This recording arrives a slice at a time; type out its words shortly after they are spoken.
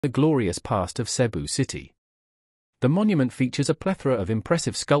the glorious past of Cebu City. The monument features a plethora of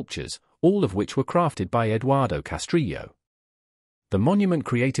impressive sculptures, all of which were crafted by Eduardo Castrillo. The monument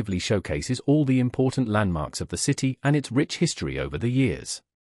creatively showcases all the important landmarks of the city and its rich history over the years.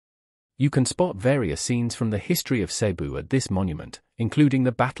 You can spot various scenes from the history of Cebu at this monument, including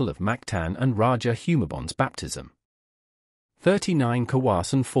the Battle of Mactan and Raja Humabon's baptism. 39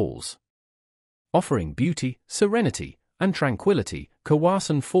 Kawasan Falls. Offering beauty, serenity, and tranquility,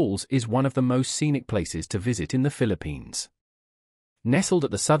 Kawasan Falls is one of the most scenic places to visit in the Philippines. Nestled at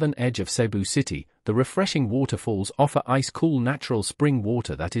the southern edge of Cebu City, the refreshing waterfalls offer ice-cool natural spring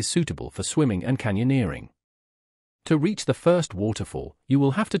water that is suitable for swimming and canyoneering. To reach the first waterfall, you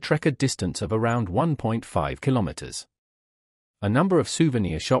will have to trek a distance of around 1.5 kilometers. A number of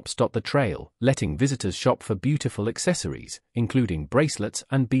souvenir shops dot the trail, letting visitors shop for beautiful accessories, including bracelets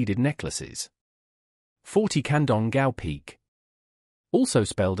and beaded necklaces. 40 Candongao Peak. Also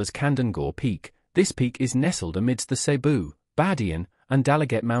spelled as Candongao Peak, this peak is nestled amidst the Cebu, Badian, and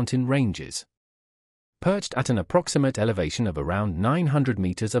Dalaget mountain ranges. Perched at an approximate elevation of around 900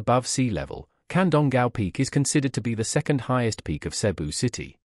 meters above sea level, Candongao Peak is considered to be the second highest peak of Cebu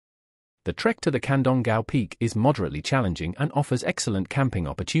City. The trek to the Candongao Peak is moderately challenging and offers excellent camping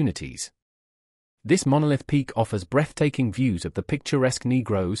opportunities. This monolith peak offers breathtaking views of the picturesque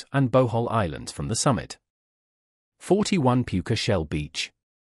Negros and Bohol Islands from the summit. 41 Puka Shell Beach.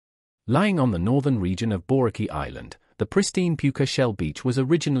 Lying on the northern region of Boracay Island, the pristine Puka Shell Beach was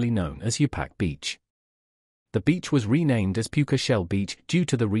originally known as Yupak Beach. The beach was renamed as Puka Shell Beach due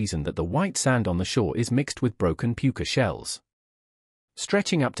to the reason that the white sand on the shore is mixed with broken puka shells.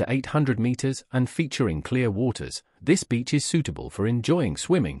 Stretching up to 800 meters and featuring clear waters, this beach is suitable for enjoying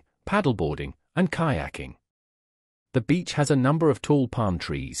swimming, paddleboarding, and kayaking. The beach has a number of tall palm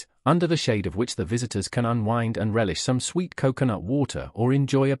trees, under the shade of which the visitors can unwind and relish some sweet coconut water or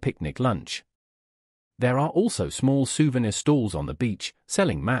enjoy a picnic lunch. There are also small souvenir stalls on the beach,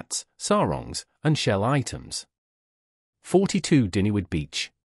 selling mats, sarongs, and shell items. 42 Diniwid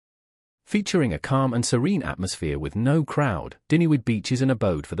Beach. Featuring a calm and serene atmosphere with no crowd, Diniwid Beach is an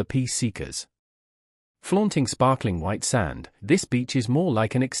abode for the peace seekers. Flaunting sparkling white sand, this beach is more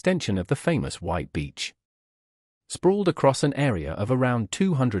like an extension of the famous White Beach. Sprawled across an area of around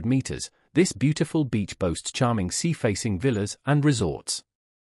 200 meters, this beautiful beach boasts charming sea-facing villas and resorts.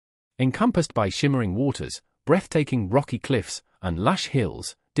 Encompassed by shimmering waters, breathtaking rocky cliffs, and lush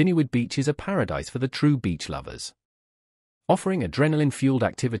hills, Diniwid Beach is a paradise for the true beach lovers. Offering adrenaline-fueled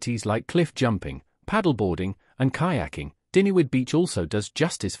activities like cliff jumping, paddleboarding, and kayaking, Diniwid Beach also does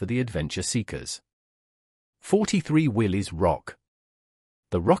justice for the adventure seekers. 43 Willy's Rock.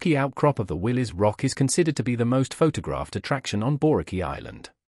 The rocky outcrop of the Willy's Rock is considered to be the most photographed attraction on Boracay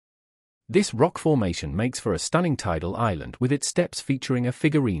Island. This rock formation makes for a stunning tidal island with its steps featuring a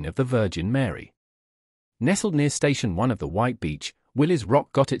figurine of the Virgin Mary. Nestled near Station 1 of the White Beach, Willy's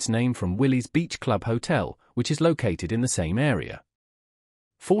Rock got its name from Willy's Beach Club Hotel, which is located in the same area.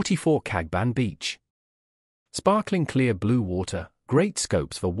 44 Cagban Beach. Sparkling clear blue water, great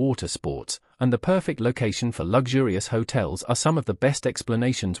scopes for water sports, and the perfect location for luxurious hotels are some of the best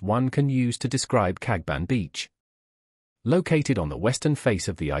explanations one can use to describe Cagban Beach. Located on the western face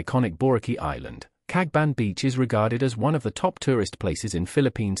of the iconic Boracay Island, Cagban Beach is regarded as one of the top tourist places in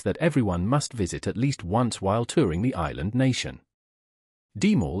Philippines that everyone must visit at least once while touring the island nation.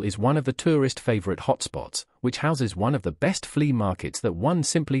 D-Mall is one of the tourist favorite hotspots, which houses one of the best flea markets that one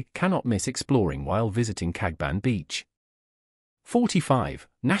simply cannot miss exploring while visiting Cagban Beach. 45.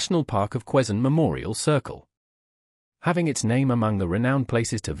 National Park of Quezon Memorial Circle. Having its name among the renowned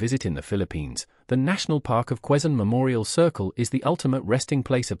places to visit in the Philippines, the National Park of Quezon Memorial Circle is the ultimate resting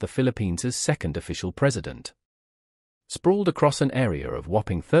place of the Philippines' second official president. Sprawled across an area of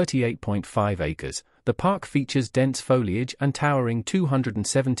whopping 38.5 acres, the park features dense foliage and towering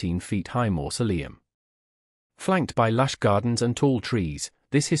 217-feet-high mausoleum. Flanked by lush gardens and tall trees,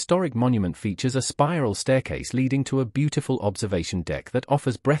 this historic monument features a spiral staircase leading to a beautiful observation deck that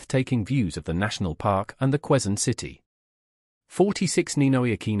offers breathtaking views of the national park and the Quezon City. 46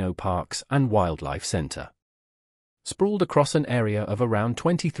 Ninoy Aquino Parks and Wildlife Center. Sprawled across an area of around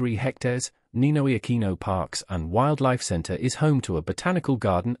 23 hectares, Ninoy Aquino Parks and Wildlife Center is home to a botanical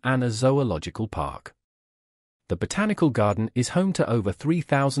garden and a zoological park. The botanical garden is home to over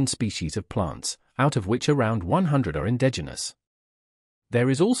 3,000 species of plants, out of which around 100 are indigenous. There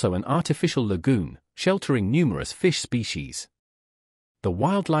is also an artificial lagoon, sheltering numerous fish species. The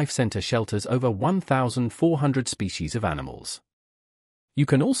Wildlife Center shelters over 1,400 species of animals. You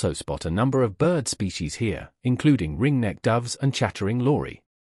can also spot a number of bird species here, including ringneck doves and chattering lory.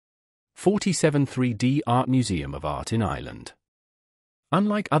 47 3D Art Museum of Art in Ireland.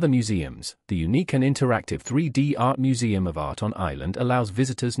 Unlike other museums, the unique and interactive 3D Art Museum of Art on Island allows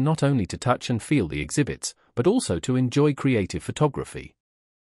visitors not only to touch and feel the exhibits, but also to enjoy creative photography.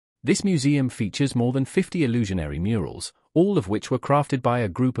 This museum features more than 50 illusionary murals, all of which were crafted by a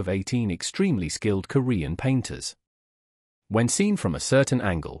group of 18 extremely skilled Korean painters. When seen from a certain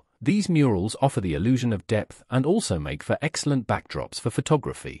angle, these murals offer the illusion of depth and also make for excellent backdrops for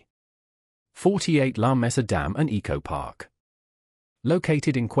photography. 48 La Mesa Dam and Eco Park.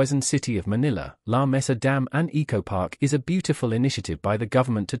 Located in Quezon City of Manila, La Mesa Dam and Eco Park is a beautiful initiative by the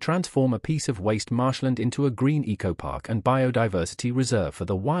government to transform a piece of waste marshland into a green eco park and biodiversity reserve for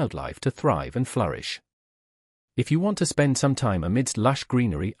the wildlife to thrive and flourish. If you want to spend some time amidst lush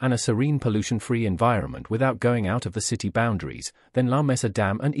greenery and a serene pollution-free environment without going out of the city boundaries, then La Mesa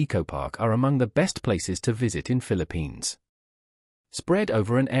Dam and Eco Park are among the best places to visit in Philippines. Spread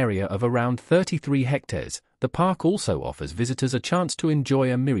over an area of around 33 hectares, the park also offers visitors a chance to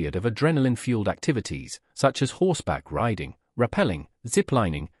enjoy a myriad of adrenaline-fueled activities, such as horseback riding, rappelling,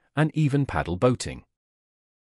 ziplining, and even paddle boating.